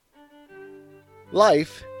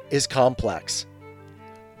Life is complex.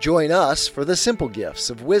 Join us for the simple gifts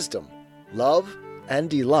of wisdom, love, and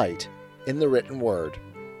delight in the written word.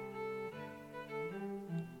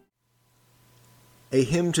 A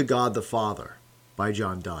Hymn to God the Father by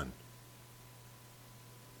John Donne.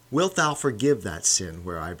 Wilt thou forgive that sin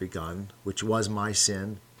where I begun, which was my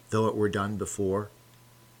sin, though it were done before?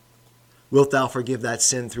 Wilt thou forgive that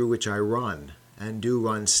sin through which I run, and do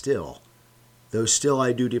run still, though still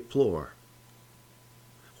I do deplore?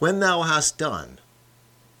 When thou hast done,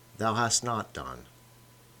 thou hast not done,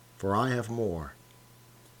 for I have more.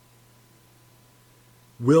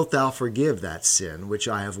 Wilt thou forgive that sin which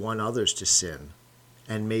I have won others to sin,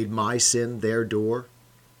 and made my sin their door?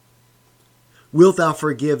 Wilt thou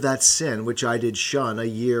forgive that sin which I did shun a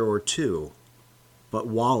year or two, but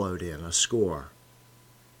wallowed in a score?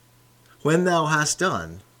 When thou hast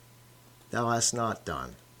done, thou hast not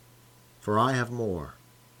done, for I have more.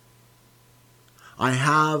 I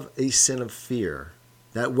have a sin of fear,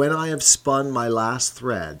 that when I have spun my last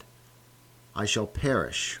thread, I shall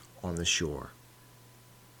perish on the shore.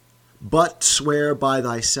 But swear by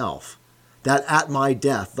thyself, that at my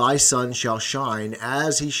death thy sun shall shine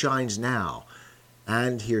as he shines now,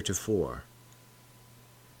 and heretofore.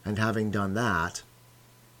 And having done that,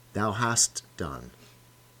 thou hast done.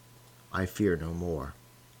 I fear no more.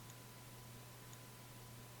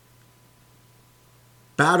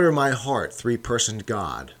 Batter My Heart, Three-Personed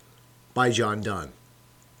God by John Donne.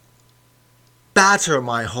 Batter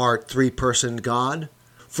my heart, three-personed God,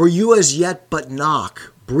 for you as yet but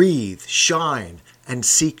knock, breathe, shine, and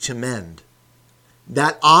seek to mend,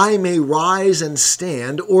 that I may rise and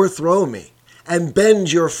stand, o'erthrow me, and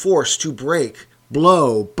bend your force to break,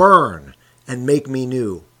 blow, burn, and make me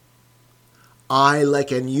new. I,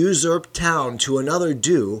 like an usurped town to another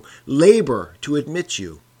do, labor to admit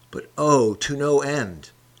you, but oh, to no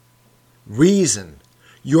end. Reason,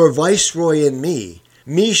 your viceroy in me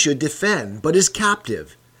should defend, but is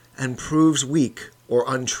captive, and proves weak or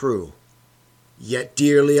untrue. Yet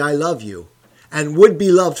dearly I love you, and would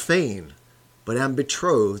be loved fain, but am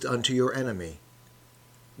betrothed unto your enemy.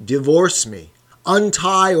 Divorce me,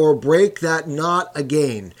 untie or break that knot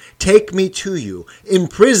again, take me to you,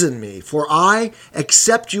 imprison me, for I,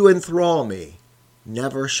 except you enthrall me,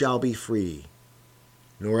 never shall be free,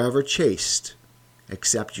 nor ever chaste,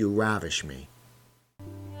 except you ravish me.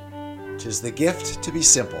 'Tis the gift to be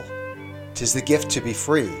simple, 'tis the gift to be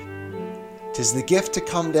free, 'tis the gift to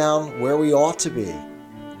come down where we ought to be,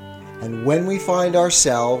 and when we find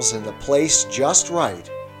ourselves in the place just right,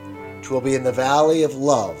 'twill be in the valley of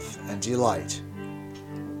love and delight.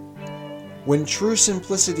 When true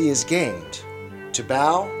simplicity is gained, to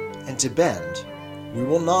bow and to bend, we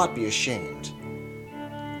will not be ashamed.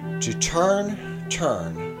 To turn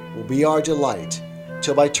will be our delight,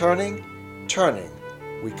 till by turning,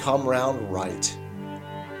 we come round right.